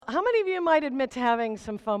how many of you might admit to having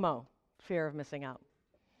some FOMO, fear of missing out?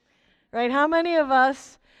 Right? How many of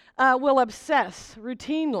us will obsess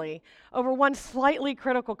routinely over one slightly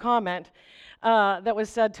critical comment that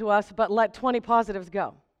was said to us, but let 20 positives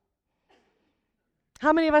go?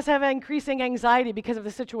 How many of us have increasing anxiety because of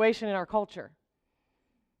the situation in our culture?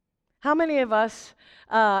 How many of us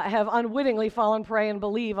have unwittingly fallen prey and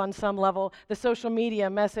believe on some level the social media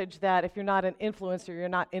message that if you're not an influencer, you're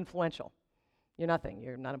not influential? You're nothing.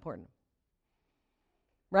 You're not important.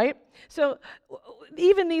 Right? So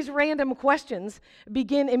even these random questions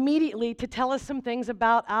begin immediately to tell us some things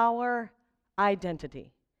about our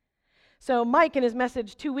identity. So Mike, in his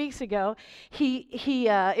message 2 weeks ago,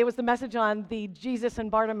 it was the message on the Jesus and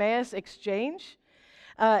Bartimaeus exchange.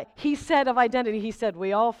 He said of identity, he said,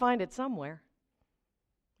 we all find it somewhere.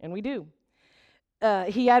 And we do.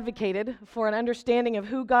 He advocated for an understanding of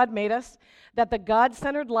who God made us, that the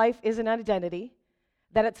God-centered life is an identity,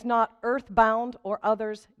 that it's not earthbound or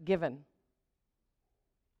others given.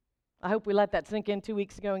 I hope we let that sink in 2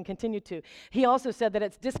 weeks ago and continue to. He also said that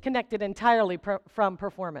it's disconnected entirely from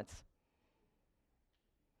performance.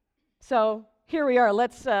 So here we are.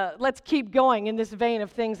 Let's keep going in this vein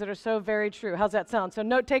of things that are so very true. How's that sound? So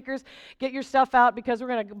note takers, get your stuff out because we're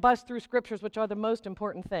going to bust through scriptures, which are the most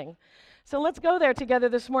important thing. So let's go there together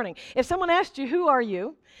this morning. If someone asked you, who are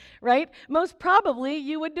you, right? Most probably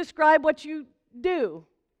you would describe what you do,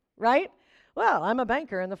 right? Well, I'm a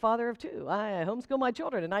banker and the father of two. I homeschool my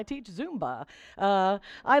children and I teach Zumba.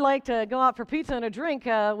 I like to go out for pizza and a drink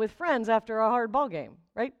with friends after a hard ball game,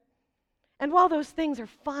 right? And while those things are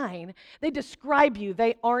fine, they describe you.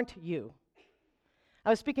 They aren't you.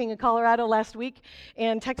 I was speaking in Colorado last week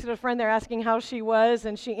and texted a friend there asking how she was,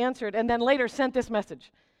 and she answered, and then later sent this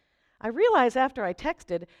message. I realized after I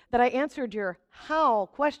texted that I answered your how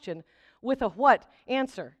question with a what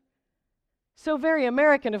answer. So very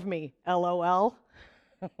American of me, LOL.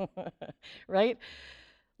 Right?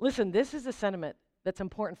 Listen, this is a sentiment that's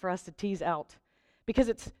important for us to tease out because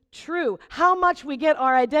it's true how much we get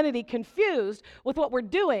our identity confused with what we're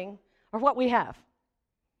doing or what we have.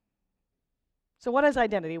 So what is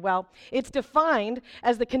identity? Well, it's defined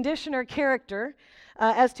as the condition or character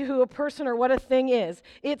as to who a person or what a thing is.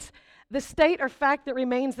 It's the state or fact that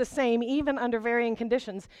remains the same even under varying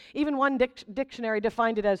conditions. Even one dictionary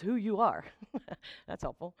defined it as who you are. That's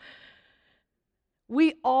helpful.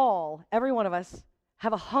 We all, every one of us,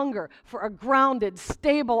 have a hunger for a grounded,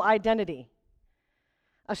 stable identity,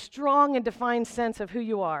 a strong and defined sense of who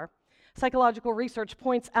you are. Psychological research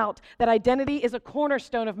points out that identity is a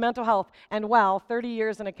cornerstone of mental health, and wow, 30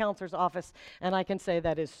 years in a counselor's office, and I can say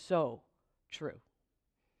that is so true.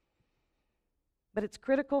 But it's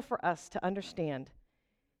critical for us to understand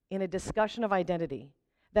in a discussion of identity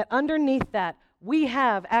that underneath that we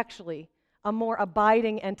have actually a more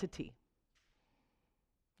abiding entity.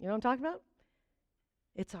 You know what I'm talking about?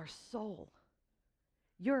 It's our soul.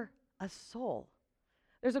 You're a soul.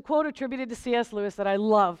 There's a quote attributed to C.S. Lewis that I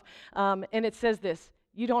love, and it says this: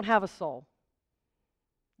 you don't have a soul.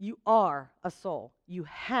 You are a soul. You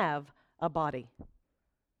have a body.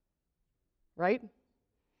 Right?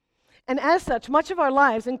 And as such, much of our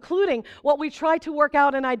lives, including what we try to work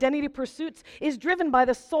out in identity pursuits, is driven by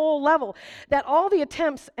the soul level, that all the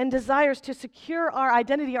attempts and desires to secure our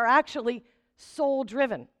identity are actually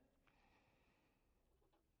soul-driven.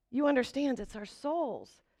 You understand that it's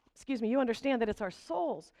our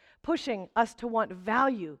souls pushing us to want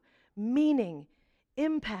value, meaning,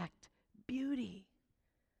 impact, beauty.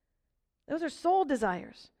 Those are soul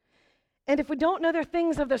desires. And if we don't know they're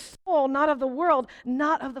things of the soul, not of the world,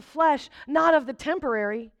 not of the flesh, not of the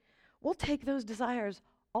temporary, we'll take those desires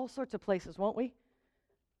all sorts of places, won't we?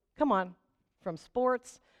 Come on, from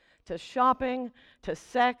sports to shopping to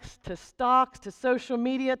sex to stocks to social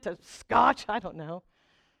media to scotch, I don't know.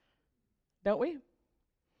 Don't we?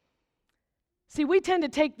 See, we tend to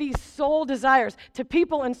take these soul desires to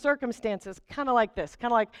people and circumstances kind of like this,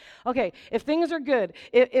 kind of like, okay, if things are good,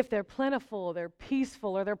 if they're plentiful, they're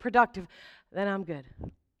peaceful, or they're productive, then I'm good.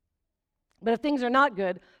 But if things are not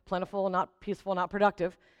good, plentiful, not peaceful, not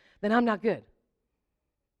productive, then I'm not good.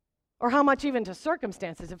 Or how much even to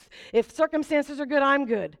circumstances. If circumstances are good, I'm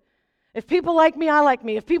good. If people like me, I like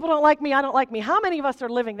me. If people don't like me, I don't like me. How many of us are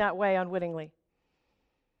living that way unwittingly?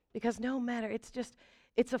 Because no matter,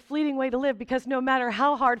 it's a fleeting way to live, because no matter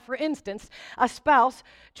how hard, for instance, a spouse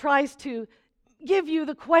tries to give you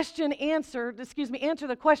answer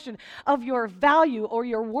the question of your value or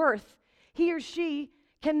your worth, he or she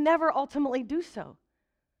can never ultimately do so.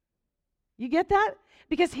 You get that?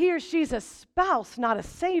 Because he or she's a spouse, not a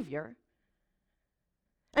savior.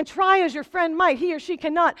 And try as your friend might, he or she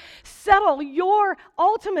cannot settle your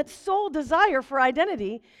ultimate soul desire for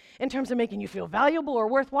identity in terms of making you feel valuable or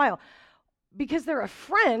worthwhile, because they're a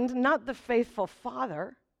friend, not the faithful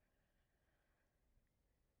Father.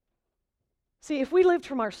 See, if we lived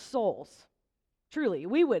from our souls, truly,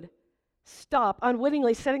 we would stop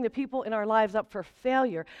unwittingly setting the people in our lives up for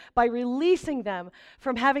failure by releasing them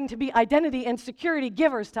from having to be identity and security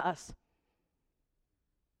givers to us.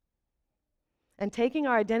 And taking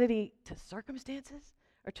our identity to circumstances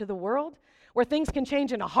or to the world where things can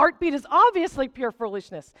change in a heartbeat is obviously pure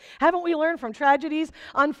foolishness. Haven't we learned from tragedies,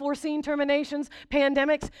 unforeseen terminations,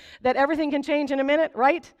 pandemics, that everything can change in a minute,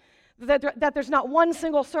 right? That there's not one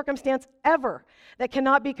single circumstance ever that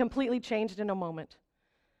cannot be completely changed in a moment.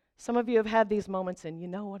 Some of you have had these moments, and you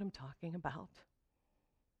know what I'm talking about.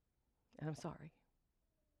 And I'm sorry.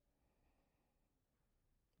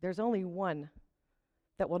 There's only one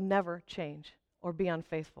that will never change or be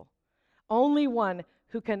unfaithful. Only one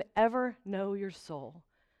who can ever know your soul.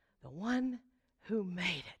 The one who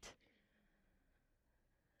made it.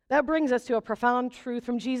 That brings us to a profound truth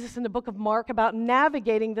from Jesus in the book of Mark about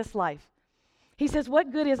navigating this life. He says,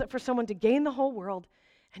 what good is it for someone to gain the whole world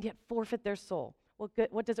and yet forfeit their soul?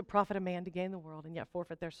 What does it profit a man to gain the world and yet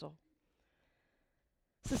forfeit their soul?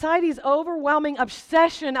 Society's overwhelming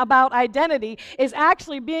obsession about identity is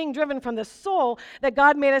actually being driven from the soul that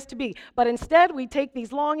God made us to be. But instead, we take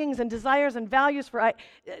these longings and desires and values for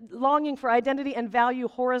longing for identity and value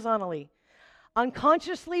horizontally,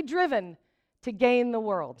 unconsciously driven to gain the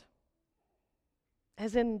world.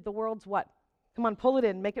 As in the world's what? Come on, pull it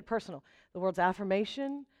in, make it personal. The world's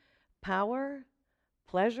affirmation, power,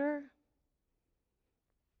 pleasure.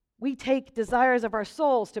 We take desires of our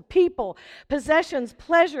souls to people, possessions,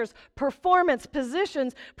 pleasures, performance,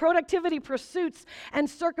 positions, productivity, pursuits, and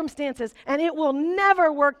circumstances, and it will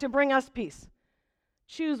never work to bring us peace.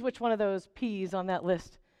 Choose which one of those P's on that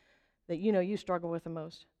list that you struggle with the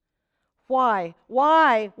most. Why?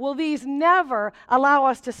 Why will these never allow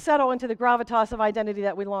us to settle into the gravitas of identity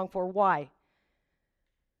that we long for? Why?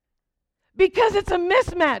 Because it's a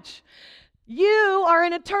mismatch. You are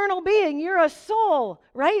an eternal being. You're a soul,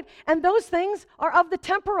 right? And those things are of the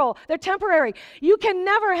temporal. They're temporary. You can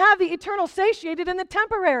never have the eternal satiated in the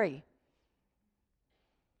temporary.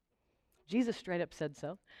 Jesus straight up said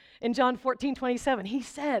so. In John 14:27, he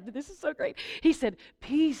said, this is so great, he said,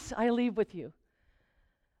 peace I leave with you.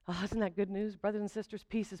 Oh, isn't that good news? Brothers and sisters,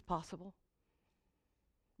 peace is possible.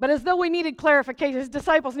 But as though we needed clarification, his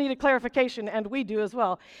disciples needed clarification, and we do as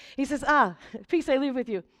well. He says, peace I leave with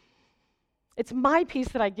you. It's my peace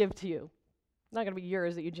that I give to you. Not going to be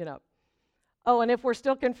yours that you gin up. Oh, and if we're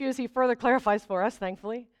still confused, he further clarifies for us,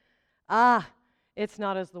 thankfully. It's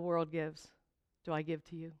not as the world gives, do I give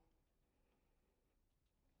to you.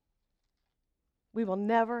 We will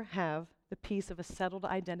never have the peace of a settled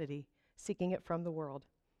identity, seeking it from the world.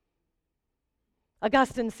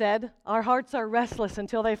 Augustine said, our hearts are restless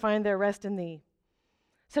until they find their rest in thee.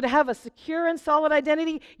 So to have a secure and solid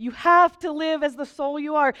identity, you have to live as the soul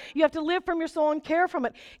you are. You have to live from your soul and care from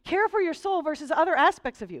it. Care for your soul versus other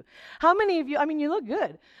aspects of you. How many of you, you look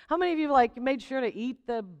good. How many of you made sure to eat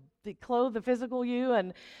clothe the physical you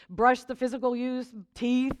and brush the physical you's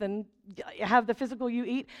teeth and have the physical you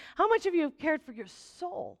eat? How much of you have cared for your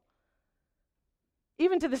soul?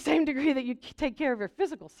 Even to the same degree that you take care of your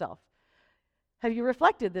physical self. Have you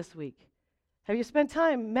reflected this week? Have you spent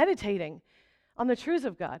time meditating on the truths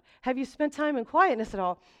of God? Have you spent time in quietness at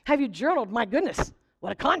all? Have you journaled? My goodness,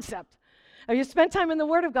 what a concept. Have you spent time in the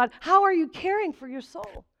Word of God? How are you caring for your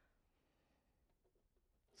soul?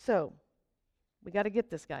 So, we got to get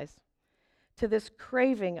this, guys, to this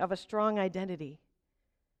craving of a strong identity.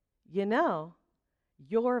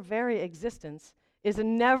 Your very existence is a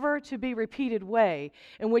never to be repeated way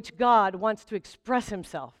in which God wants to express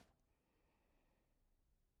himself.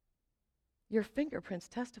 Your fingerprints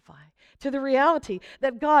testify to the reality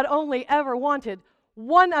that God only ever wanted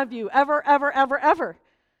one of you, ever, ever, ever, ever.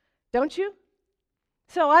 Don't you?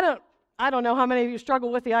 So I don't know how many of you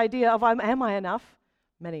struggle with the idea of am I enough?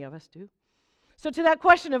 Many of us do. So to that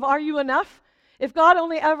question of are you enough? If God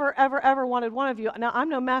only ever, ever, ever wanted one of you, now I'm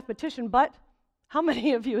no mathematician, but how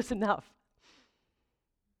many of you is enough?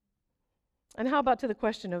 And how about to the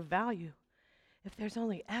question of value? If there's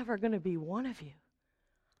only ever going to be one of you,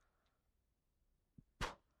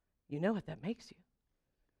 you know what that makes you.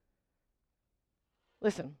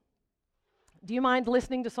 Listen, do you mind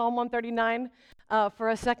listening to Psalm 139 for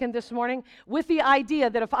a second this morning with the idea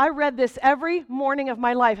that if I read this every morning of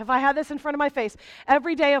my life, if I had this in front of my face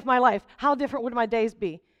every day of my life, how different would my days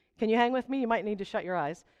be? Can you hang with me? You might need to shut your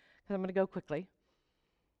eyes because I'm going to go quickly.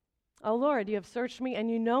 Oh Lord, you have searched me and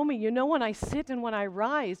you know me. You know when I sit and when I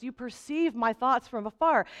rise. You perceive my thoughts from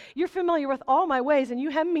afar. You're familiar with all my ways and you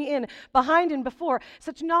hem me in behind and before.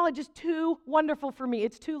 Such knowledge is too wonderful for me.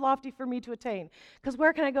 It's too lofty for me to attain. Because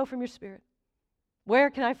where can I go from your spirit? Where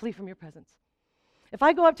can I flee from your presence? If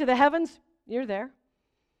I go up to the heavens, you're there.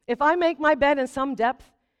 If I make my bed in some depth,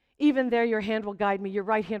 even there your hand will guide me. Your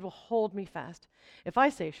right hand will hold me fast. If I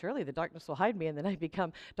say, surely the darkness will hide me and the night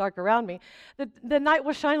become dark around me, the night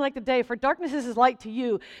will shine like the day, for darkness is as light to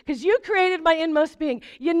you, because you created my inmost being.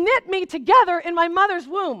 You knit me together in my mother's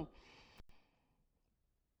womb.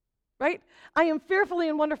 Right? I am fearfully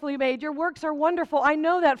and wonderfully made. Your works are wonderful. I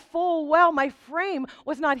know that full well. My frame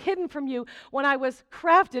was not hidden from you when I was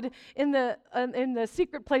crafted in the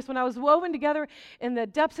secret place, when I was woven together in the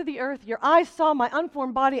depths of the earth. Your eyes saw my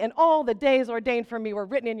unformed body, and all the days ordained for me were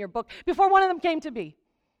written in your book before one of them came to be.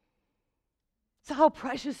 So how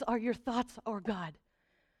precious are your thoughts, O God?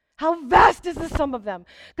 How vast is the sum of them?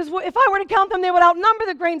 Because if I were to count them, they would outnumber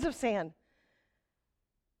the grains of sand.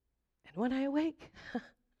 And when I awake,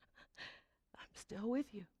 still with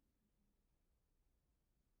you.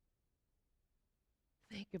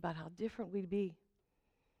 Think about how different we'd be.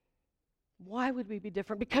 Why would we be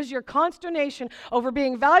different? Because your consternation over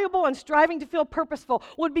being valuable and striving to feel purposeful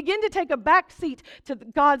would begin to take a back seat to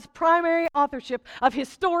God's primary authorship of his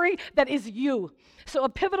story that is you. So a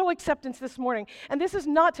pivotal acceptance this morning, and this is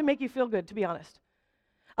not to make you feel good, to be honest.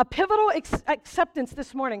 A pivotal acceptance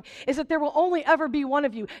this morning is that there will only ever be one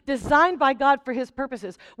of you, designed by God for his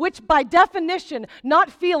purposes, which by definition, not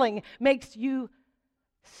feeling, makes you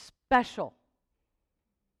special.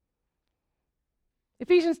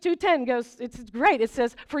 Ephesians 2:10 goes, it's great. It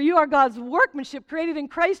says, for you are God's workmanship, created in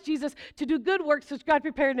Christ Jesus to do good works which God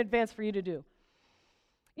prepared in advance for you to do.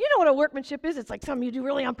 You know what a workmanship is? It's like something you do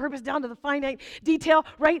really on purpose down to the finite detail,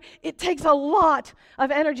 right? It takes a lot of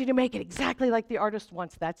energy to make it exactly like the artist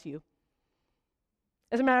wants. That's you.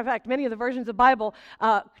 As a matter of fact, many of the versions of the Bible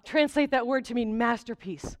translate that word to mean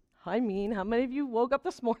masterpiece. I mean, how many of you woke up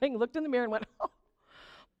this morning, looked in the mirror and went, oh,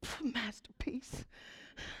 masterpiece,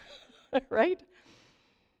 right?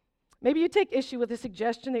 Maybe you take issue with the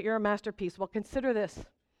suggestion that you're a masterpiece. Well, consider this.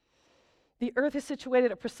 The earth is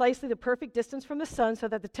situated at precisely the perfect distance from the sun so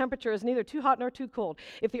that the temperature is neither too hot nor too cold.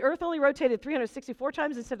 If the earth only rotated 364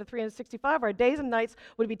 times instead of 365, our days and nights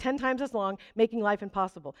would be 10 times as long, making life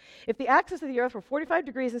impossible. If the axis of the earth were 45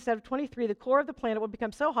 degrees instead of 23, the core of the planet would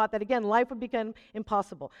become so hot that, again, life would become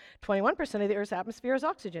impossible. 21% of the earth's atmosphere is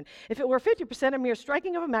oxygen. If it were 50%, a mere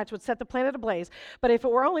striking of a match would set the planet ablaze. But if it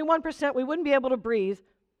were only 1%, we wouldn't be able to breathe.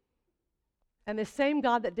 And the same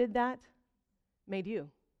God that did that made you.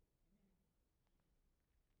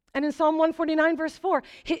 And in Psalm 149, verse 4,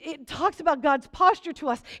 it talks about God's posture to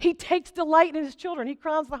us. He takes delight in his children. He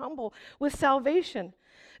crowns the humble with salvation.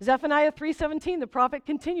 Zephaniah 3:17, the prophet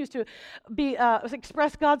continues to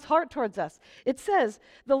express God's heart towards us. It says,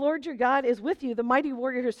 the Lord your God is with you, the mighty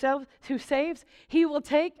warrior who saves. He will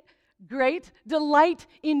take great delight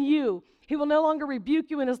in you. He will no longer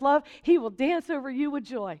rebuke you in his love. He will dance over you with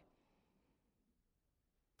joy.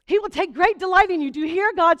 He will take great delight in you. Do you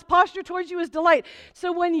hear? God's posture towards you is delight.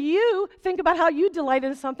 So when you think about how you delight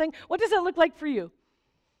in something, what does that look like for you?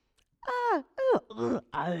 What does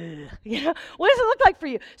it look like for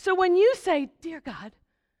you? So when you say, dear God,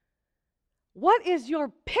 what is your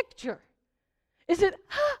picture? Is it,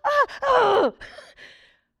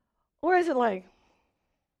 or is it like,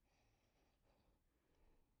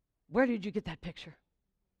 where did you get that picture?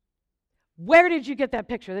 Where did you get that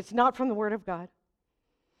picture? That's not from the Word of God.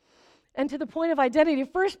 And to the point of identity,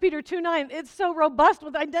 1 Peter 2:9, it's so robust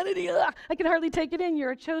with identity. I can hardly take it in.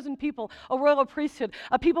 You're a chosen people, a royal priesthood,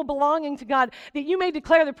 a people belonging to God, that you may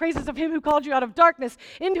declare the praises of him who called you out of darkness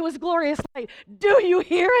into his glorious light. Do you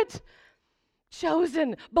hear it?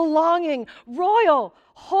 Chosen, belonging, royal,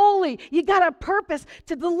 holy. You got a purpose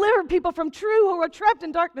to deliver people from true who are trapped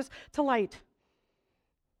in darkness to light.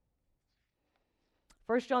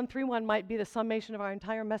 1 John 3:1 might be the summation of our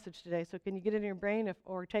entire message today, so can you get it in your brain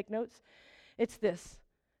or take notes? It's this.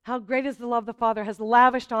 How great is the love the Father has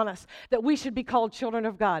lavished on us that we should be called children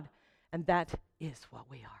of God, and that is what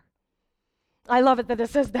we are. I love it that it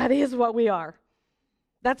says that is what we are.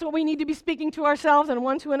 That's what we need to be speaking to ourselves and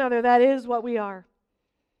one to another. That is what we are.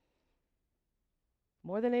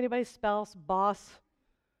 More than anybody's spouse, boss,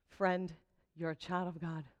 friend, you're a child of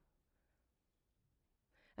God.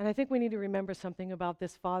 And I think we need to remember something about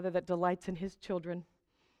this Father that delights in his children.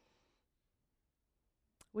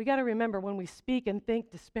 We got to remember when we speak and think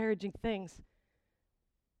disparaging things,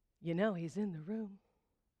 he's in the room.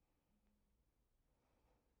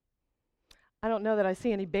 I don't know that I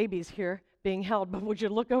see any babies here, being held, but would you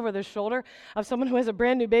look over the shoulder of someone who has a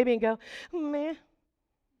brand new baby and go, meh?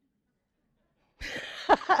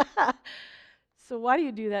 So why do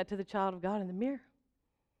you do that to the child of God in the mirror?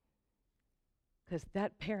 Because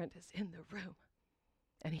that parent is in the room,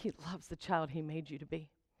 and he loves the child he made you to be.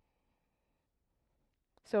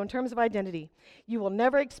 So in terms of identity, you will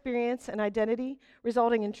never experience an identity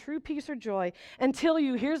resulting in true peace or joy until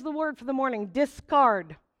you, here's the word for the morning,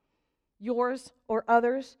 discard yours or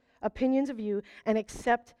others' opinions of you and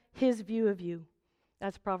accept his view of you.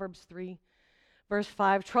 That's Proverbs 3, verse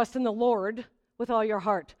 5. Trust in the Lord with all your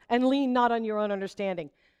heart and lean not on your own understanding,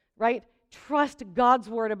 right? Trust God's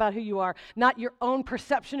word about who you are, not your own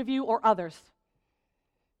perception of you or others.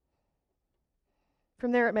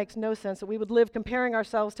 From there, it makes no sense that we would live comparing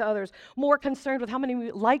ourselves to others, more concerned with how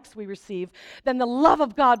many likes we receive than the love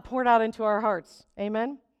of God poured out into our hearts.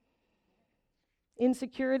 Amen?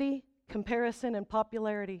 Insecurity, comparison, and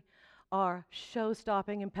popularity are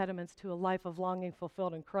show-stopping impediments to a life of longing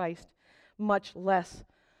fulfilled in Christ, much less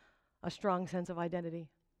a strong sense of identity.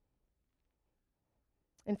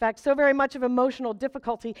 In fact, so very much of emotional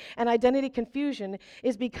difficulty and identity confusion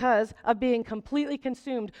is because of being completely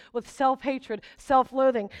consumed with self-hatred,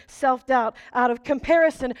 self-loathing, self-doubt, out of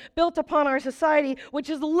comparison built upon our society, which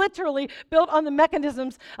is literally built on the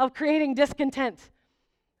mechanisms of creating discontent.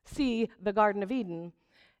 See the Garden of Eden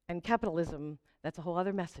and capitalism. That's a whole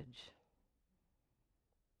other message.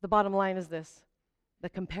 The bottom line is this: the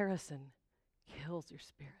comparison kills your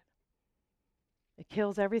spirit. It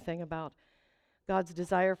kills everything about God's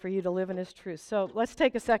desire for you to live in his truth. So let's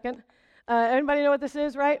take a second. Everybody know what this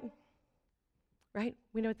is, right? Right?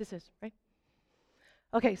 We know what this is, right?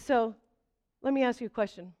 Okay, so let me ask you a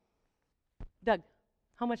question. Doug,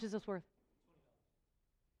 how much is this worth?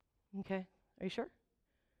 Okay, are you sure?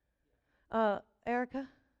 Erica,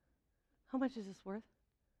 how much is this worth?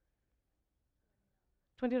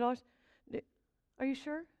 $20? Are you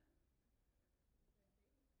sure?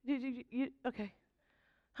 Okay.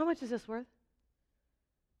 How much is this worth?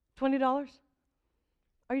 $20?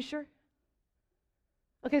 Are you sure?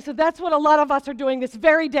 Okay, so that's what a lot of us are doing this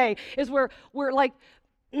very day, is we're like,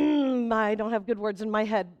 I don't have good words in my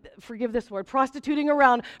head. Forgive this word. Prostituting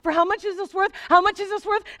around for how much is this worth? How much is this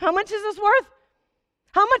worth? How much is this worth?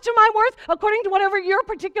 How much am I worth according to whatever your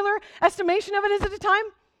particular estimation of it is at a time?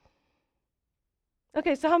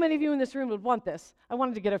 Okay, so how many of you in this room would want this? I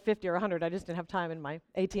wanted to get a 50 or 100. I just didn't have time and my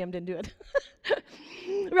ATM didn't do it.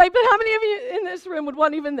 Right, but how many of you in this room would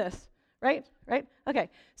want even this? Right? Okay,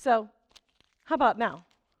 so how about now?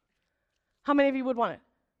 How many of you would want it?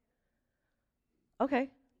 Okay.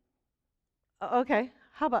 Okay,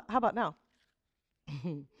 how about now?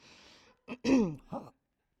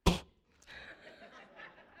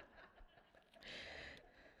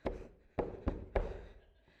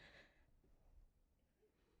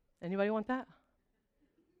 Anybody want that?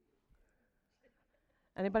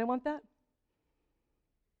 Anybody want that?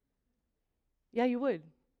 Yeah, you would.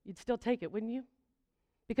 You'd still take it, wouldn't you?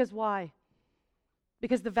 Because why?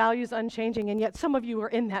 Because the value's unchanging, and yet some of you are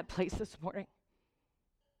in that place this morning.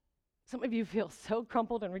 Some of you feel so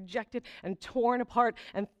crumpled and rejected and torn apart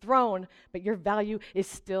and thrown, but your value is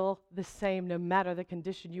still the same no matter the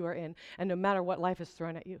condition you are in and no matter what life has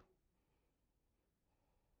thrown at you.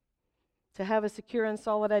 To have a secure and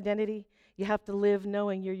solid identity, you have to live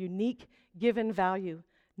knowing your unique given value,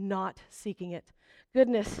 not seeking it.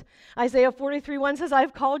 Goodness. Isaiah 43:1 says,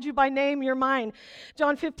 I've called you by name, you're mine.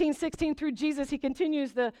 John 15:16 through Jesus, he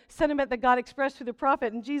continues the sentiment that God expressed through the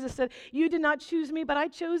prophet. And Jesus said, you did not choose me, but I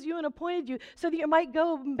chose you and appointed you so that you might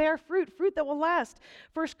go and bear fruit that will last.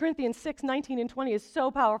 1 Corinthians 6:19 and 20 is so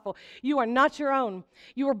powerful. You are not your own.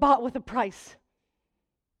 You were bought with a price.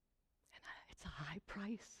 And it's a high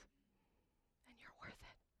price.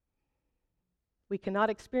 We cannot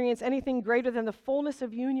experience anything greater than the fullness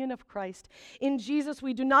of union of Christ. In Jesus,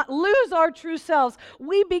 we do not lose our true selves.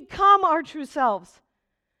 We become our true selves.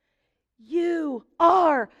 You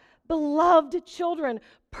are beloved children,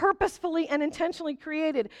 purposefully and intentionally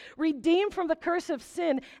created, redeemed from the curse of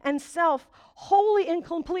sin and self, wholly and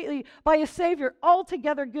completely by a Savior,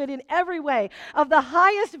 altogether good in every way, of the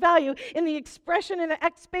highest value in the expression and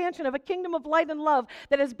expansion of a kingdom of light and love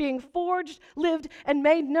that is being forged, lived, and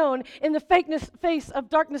made known in the face of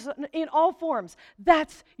darkness in all forms.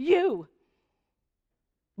 That's you.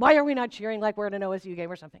 Why are we not cheering like we're at an OSU game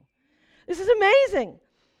or something? This is amazing.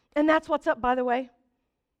 And that's what's up, by the way.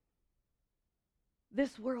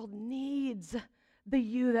 This world needs the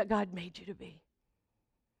you that God made you to be.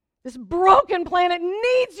 This broken planet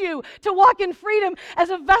needs you to walk in freedom as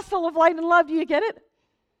a vessel of light and love. Do you get it?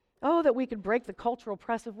 Oh, that we could break the cultural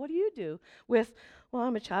press of what do you do with, well,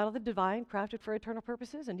 I'm a child of the divine, crafted for eternal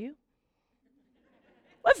purposes, and you?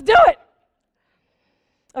 Let's do it!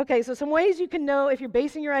 Okay, so some ways you can know if you're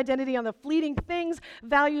basing your identity on the fleeting things,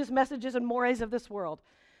 values, messages, and mores of this world.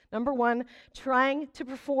 Number one, trying to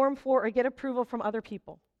perform for or get approval from other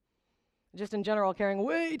people. Just in general, caring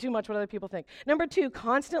way too much what other people think. Number two,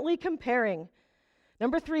 constantly comparing.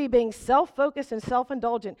 Number three, being self-focused and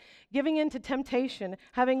self-indulgent, giving in to temptation,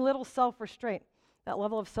 having little self-restraint. That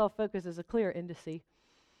level of self-focus is a clear indice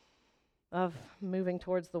of moving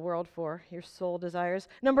towards the world for your soul desires.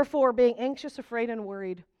 Number four, being anxious, afraid, and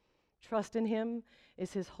worried. Trust in Him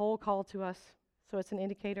is His whole call to us, so it's an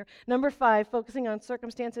indicator. Number five, focusing on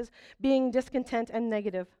circumstances, being discontent and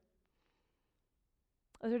negative.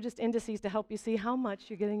 Those are just indices to help you see how much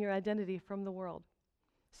you're getting your identity from the world.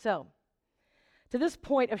 So, to this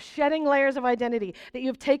point of shedding layers of identity that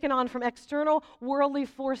you've taken on from external worldly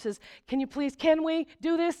forces, can we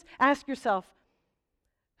do this? Ask yourself,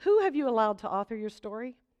 who have you allowed to author your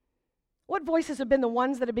story? What voices have been the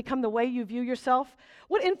ones that have become the way you view yourself?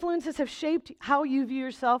 What influences have shaped how you view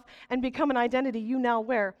yourself and become an identity you now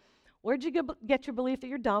wear? Where'd you get your belief that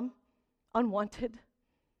you're dumb, unwanted,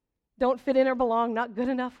 don't fit in or belong, not good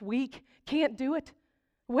enough, weak, can't do it?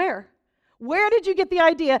 Where? Where did you get the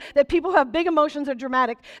idea that people who have big emotions are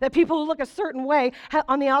dramatic, that people who look a certain way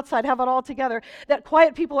on the outside have it all together, that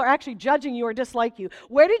quiet people are actually judging you or dislike you?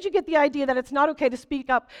 Where did you get the idea that it's not okay to speak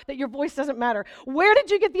up, that your voice doesn't matter? Where did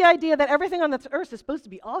you get the idea that everything on this earth is supposed to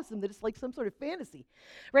be awesome, that it's like some sort of fantasy,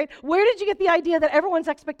 right? Where did you get the idea that everyone's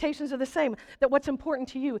expectations are the same, that what's important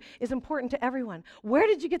to you is important to everyone? Where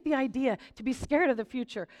did you get the idea to be scared of the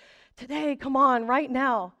future? Today, come on, right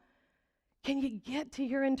now. Can you get to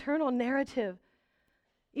your internal narrative?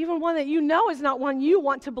 Even one that you know is not one you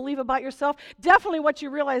want to believe about yourself. Definitely what you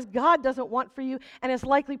realize God doesn't want for you and is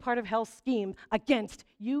likely part of hell's scheme against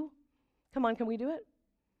you. Come on, can we do it?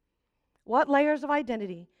 What layers of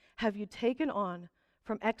identity have you taken on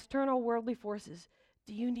from external worldly forces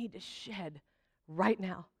do you need to shed right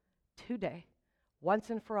now, today, once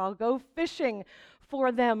and for all? Go fishing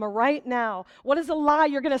for them right now. What is a lie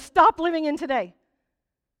you're going to stop living in today?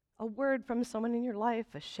 A word from someone in your life,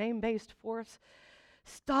 a shame-based force,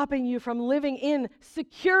 stopping you from living in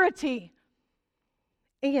security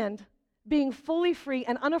and being fully free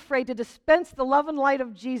and unafraid to dispense the love and light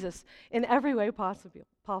of Jesus in every way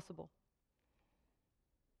possible.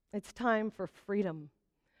 It's time for freedom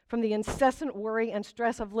from the incessant worry and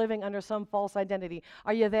stress of living under some false identity.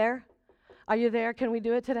 Are you there? Are you there? Can we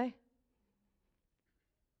do it today?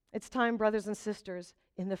 It's time, brothers and sisters,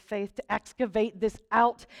 in the faith to excavate this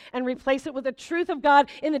out and replace it with the truth of God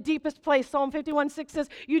in the deepest place. Psalm 51:6 says,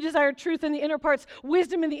 you desire truth in the inner parts,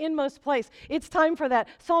 wisdom in the inmost place. It's time for that.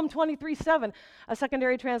 Psalm 23:7, a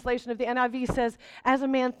secondary translation of the NIV says, as a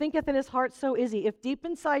man thinketh in his heart, so is he. If deep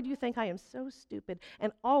inside you think I am so stupid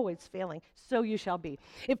and always failing, so you shall be.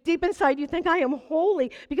 If deep inside you think I am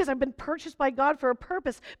holy because I've been purchased by God for a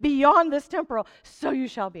purpose beyond this temporal, so you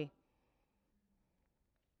shall be.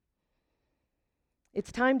 It's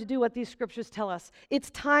time to do what these scriptures tell us. It's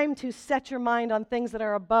time to set your mind on things that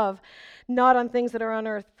are above, not on things that are on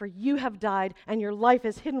earth, for you have died and your life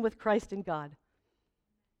is hidden with Christ in God.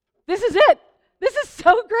 This is it. This is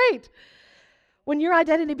so great. When your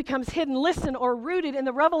identity becomes hidden, listen, or rooted in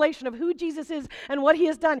the revelation of who Jesus is and what he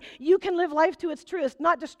has done, you can live life to its truest,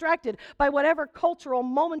 not distracted by whatever cultural,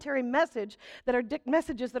 momentary messages that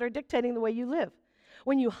are dictating the way you live.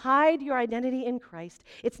 When you hide your identity in Christ,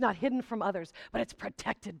 it's not hidden from others, but it's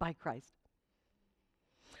protected by Christ.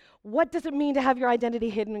 What does it mean to have your identity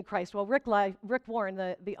hidden in Christ? Well, Rick Warren,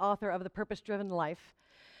 the author of The Purpose-Driven Life,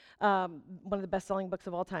 one of the best-selling books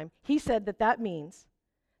of all time, he said that means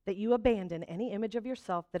that you abandon any image of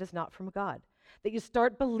yourself that is not from God, that you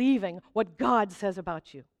start believing what God says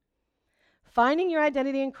about you. Finding your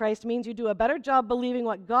identity in Christ means you do a better job believing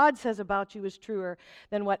what God says about you is truer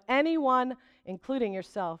than what anyone, including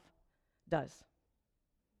yourself, does.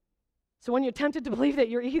 So when you're tempted to believe that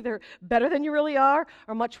you're either better than you really are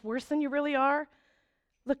or much worse than you really are,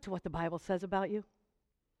 look to what the Bible says about you.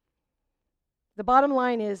 The bottom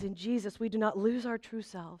line is, in Jesus, we do not lose our true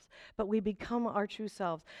selves, but we become our true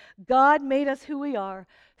selves. God made us who we are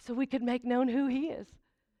so we could make known who he is.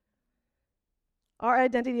 Our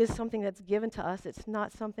identity is something that's given to us. It's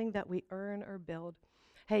not something that we earn or build.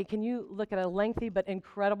 Hey, can you look at a lengthy but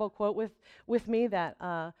incredible quote with me that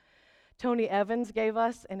Tony Evans gave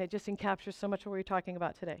us, and it just encaptures so much of what we're talking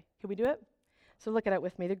about today. Can we do it? So look at it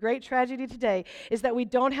with me. The great tragedy today is that we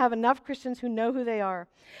don't have enough Christians who know who they are.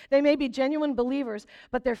 They may be genuine believers,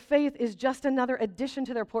 but their faith is just another addition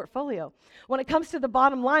to their portfolio. When it comes to the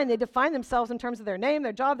bottom line, they define themselves in terms of their name,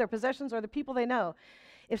 their job, their possessions, or the people they know.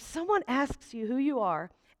 If someone asks you who you are,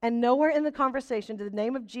 and nowhere in the conversation did the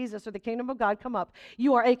name of Jesus or the kingdom of God come up,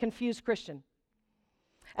 you are a confused Christian.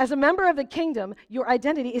 As a member of the kingdom, your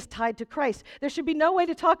identity is tied to Christ. There should be no way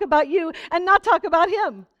to talk about you and not talk about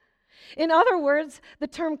him. In other words, the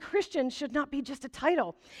term Christian should not be just a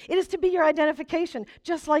title. It is to be your identification,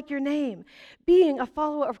 just like your name. Being a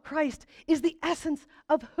follower of Christ is the essence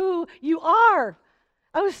of who you are.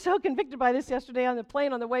 I was so convicted by this yesterday on the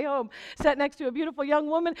plane on the way home. Sat next to a beautiful young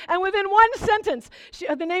woman, and within one sentence,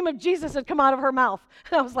 the name of Jesus had come out of her mouth.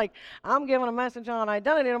 And I was like, I'm giving a message on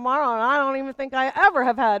identity tomorrow, and I don't even think I ever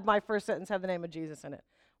have had my first sentence have the name of Jesus in it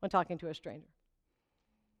when talking to a stranger.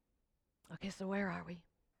 Okay, so where are we?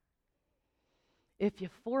 If you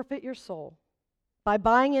forfeit your soul by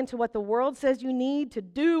buying into what the world says you need to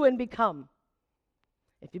do and become,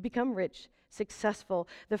 if you become rich, successful,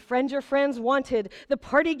 the friend your friends wanted, the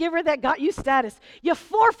party giver that got you status, you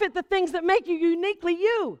forfeit the things that make you uniquely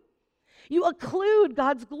you. You occlude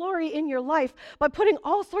God's glory in your life by putting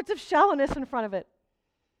all sorts of shallowness in front of it.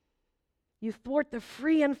 You thwart the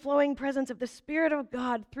free and flowing presence of the Spirit of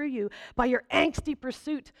God through you by your angsty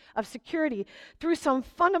pursuit of security through some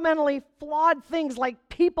fundamentally flawed things like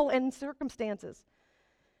people and circumstances.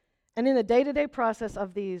 And in the day-to-day process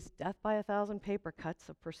of these death by 1,000 paper cuts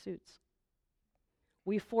of pursuits,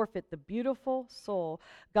 we forfeit the beautiful soul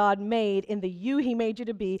God made in the you he made you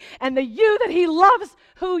to be and the you that he loves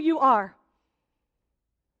who you are.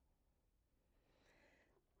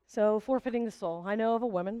 So, forfeiting the soul. I know of a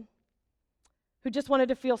woman who just wanted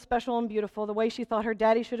to feel special and beautiful the way she thought her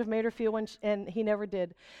daddy should have made her feel and he never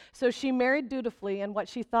did. So she married dutifully in what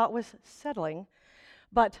she thought was settling,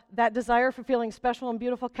 but that desire for feeling special and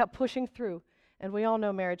beautiful kept pushing through, and we all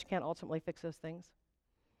know marriage can't ultimately fix those things.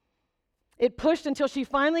 It pushed until she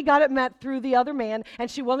finally got it met through the other man, and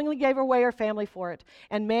she willingly gave away her family for it.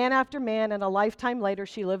 And man after man, and a lifetime later,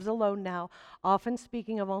 she lives alone now, often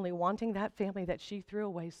speaking of only wanting that family that she threw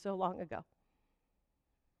away so long ago.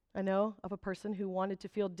 I know of a person who wanted to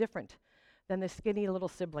feel different than the skinny little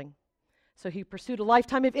sibling. So he pursued a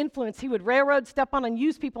lifetime of influence. He would railroad, step on, and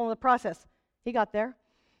use people in the process. He got there.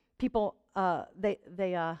 People, they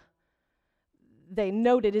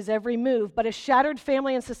noted his every move, but a shattered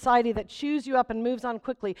family and society that chews you up and moves on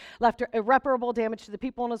quickly left irreparable damage to the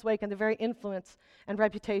people in his wake and the very influence and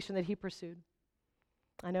reputation that he pursued.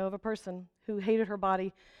 I know of a person who hated her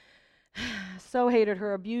body, so hated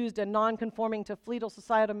her abused and non-conforming to fleetal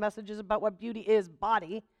societal messages about what beauty is,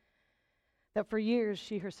 body, that for years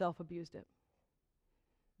she herself abused it.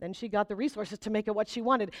 Then she got the resources to make it what she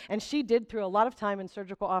wanted, and she did through a lot of time in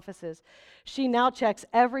surgical offices. She now checks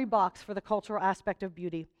every box for the cultural aspect of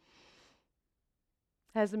beauty.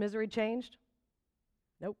 Has the misery changed?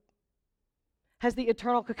 Nope. Has the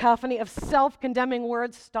eternal cacophony of self-condemning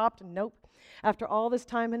words stopped? Nope. After all this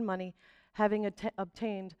time and money, having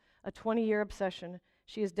obtained a 20-year obsession,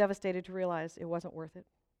 she is devastated to realize it wasn't worth it.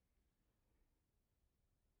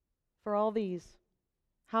 For all these,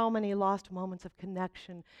 how many lost moments of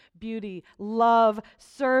connection, beauty, love,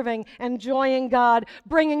 serving, enjoying God,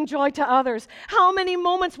 bringing joy to others? How many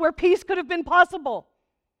moments where peace could have been possible?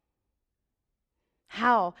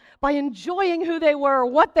 How? By enjoying who they were,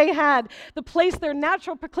 what they had, the place their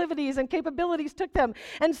natural proclivities and capabilities took them,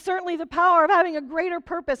 and certainly the power of having a greater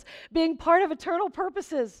purpose, being part of eternal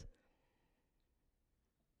purposes.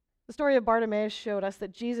 The story of Bartimaeus showed us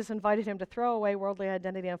that Jesus invited him to throw away worldly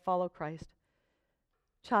identity and follow Christ.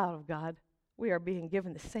 Child of God, we are being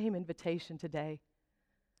given the same invitation today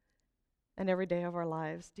and every day of our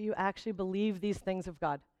lives. Do you actually believe these things of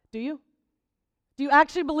God? Do you? Do you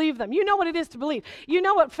actually believe them? You know what it is to believe. You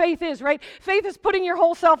know what faith is, right? Faith is putting your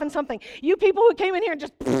whole self in something. You people who came in here and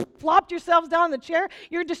just flopped yourselves down in the chair,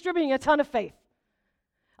 you're distributing a ton of faith.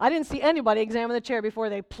 I didn't see anybody examine the chair before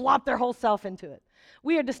they plopped their whole self into it.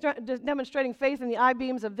 We are demonstrating faith in the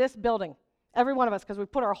I-beams of this building, every one of us, because we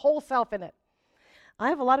put our whole self in it. I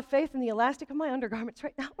have a lot of faith in the elastic of my undergarments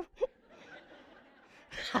right now.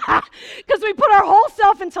 Because we put our whole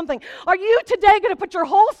self in something. Are you today going to put your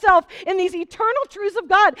whole self in these eternal truths of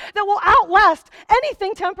God that will outlast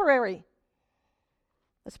anything temporary?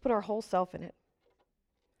 Let's put our whole self in it.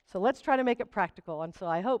 So let's try to make it practical. And so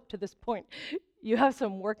I hope to this point you have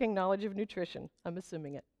some working knowledge of nutrition. I'm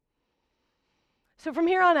assuming it. So from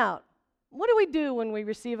here on out, what do we do when we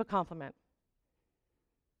receive a compliment?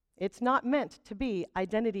 It's not meant to be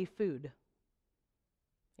identity food.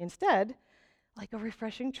 Instead, like a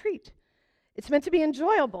refreshing treat, It's meant to be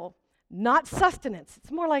enjoyable, not sustenance.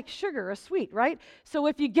 It's more like sugar or sweet, right? So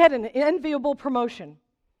if you get an enviable promotion,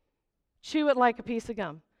 chew it like a piece of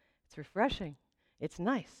gum. It's refreshing. It's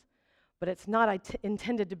nice. But it's not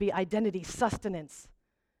intended to be identity sustenance.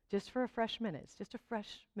 Just for a fresh minute. It's just a fresh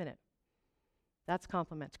minute. That's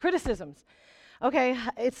compliments. Criticisms. Okay,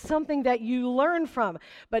 it's something that you learn from,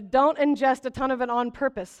 but don't ingest a ton of it on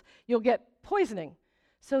purpose. You'll get poisoning.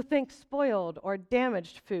 So think spoiled or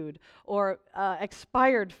damaged food or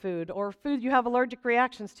expired food or food you have allergic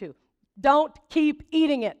reactions to. Don't keep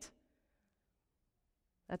eating it.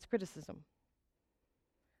 That's criticism.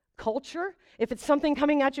 Culture, if it's something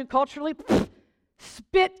coming at you culturally,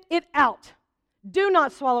 spit it out. Do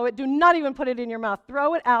not swallow it. Do not even put it in your mouth.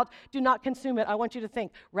 Throw it out. Do not consume it. I want you to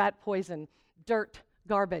think rat poison, dirt,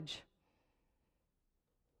 garbage.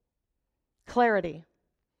 Clarity.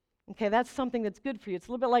 Okay, that's something that's good for you. It's a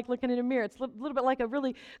little bit like looking in a mirror. It's a little bit like a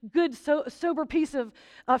really good, sober piece of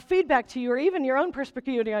feedback to you, or even your own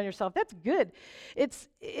perspective on yourself. That's good. It's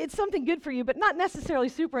something good for you, but not necessarily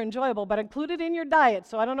super enjoyable, but include it in your diet.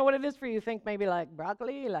 So I don't know what it is for you. Think maybe like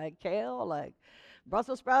broccoli, like kale, like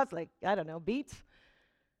Brussels sprouts, like, I don't know, beets.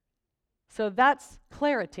 So that's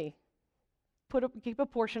clarity. Keep a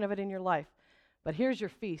portion of it in your life. But here's your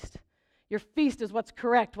feast. Your feast is what's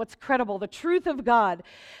correct, what's credible, the truth of God.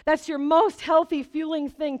 That's your most healthy, fueling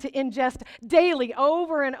thing to ingest daily,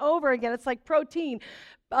 over and over again. It's like protein,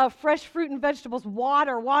 fresh fruit and vegetables,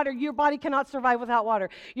 water. Your body cannot survive without water.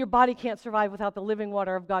 Your body can't survive without the living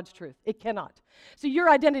water of God's truth. It cannot. So your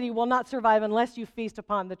identity will not survive unless you feast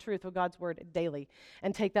upon the truth of God's word daily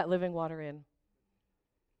and take that living water in.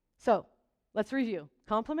 So, let's review.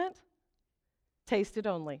 Compliment, taste it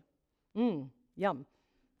only. Yum.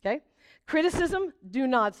 Okay? Criticism, do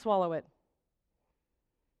not swallow it.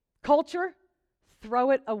 Culture,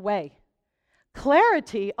 throw it away.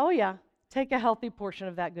 Clarity, oh yeah, take a healthy portion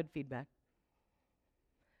of that good feedback.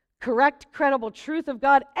 Correct, credible truth of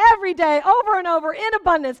God every day, over and over, in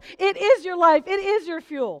abundance. It is your life. It is your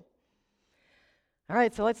fuel. All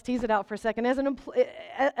right, so let's tease it out for a second. As an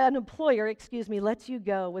employer, lets you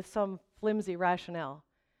go with some flimsy rationale,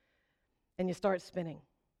 and you start spinning.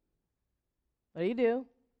 What do?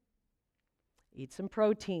 Eat some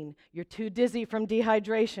protein. You're too dizzy from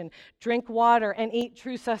dehydration. Drink water and eat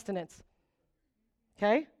true sustenance.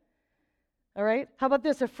 Okay? All right? How about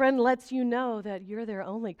this? A friend lets you know that you're their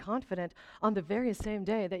only confidant on the very same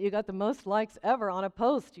day that you got the most likes ever on a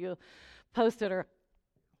post you posted or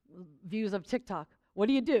views of TikTok. What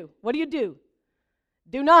do?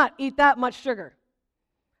 Do not eat that much sugar.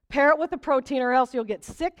 Pair it with a protein or else you'll get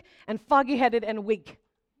sick and foggy-headed and weak.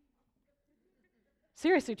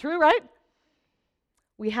 Seriously, true, right?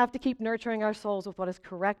 We have to keep nurturing our souls with what is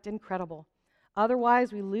correct and credible.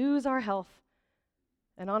 Otherwise, we lose our health,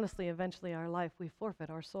 and honestly, eventually our life. We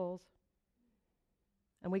forfeit our souls.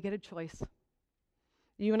 And we get a choice.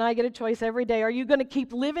 You and I get a choice every day. Are you going to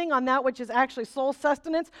keep living on that which is actually soul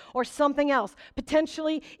sustenance or something else?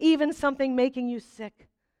 Potentially even something making you sick.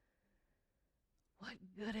 What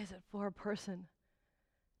good is it for a person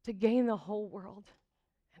to gain the whole world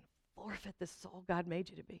and forfeit the soul God made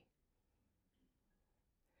you to be?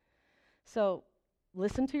 So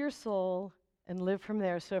listen to your soul and live from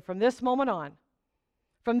there. So from this moment on,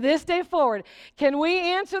 from this day forward, can we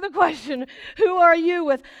answer the question, who are you?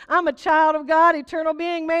 With, I'm a child of God, eternal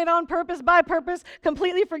being, made on purpose, by purpose,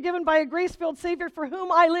 completely forgiven by a grace-filled Savior for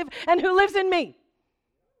whom I live and who lives in me.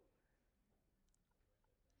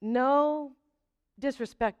 No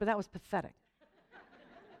disrespect, but that was pathetic.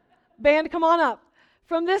 Band, come on up.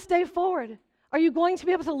 From this day forward, are you going to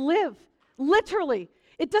be able to live, literally?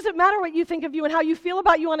 It doesn't matter what you think of you and how you feel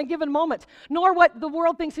about you on a given moment, nor what the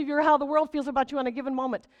world thinks of you or how the world feels about you on a given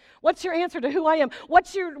moment. What's your answer to who I am?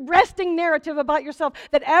 What's your resting narrative about yourself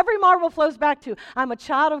that every marvel flows back to? I'm a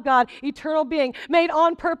child of God, eternal being, made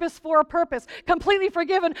on purpose for a purpose, completely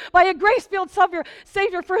forgiven by a grace-filled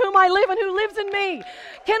Savior for whom I live and who lives in me.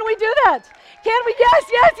 Can we do that? Can we?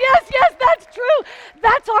 Yes, that's true.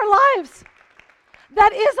 That's our lives.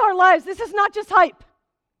 That is our lives. This is not just hype.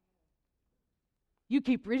 You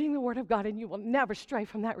keep reading the Word of God and you will never stray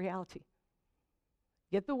from that reality.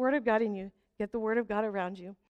 Get the Word of God in you. Get the Word of God around you.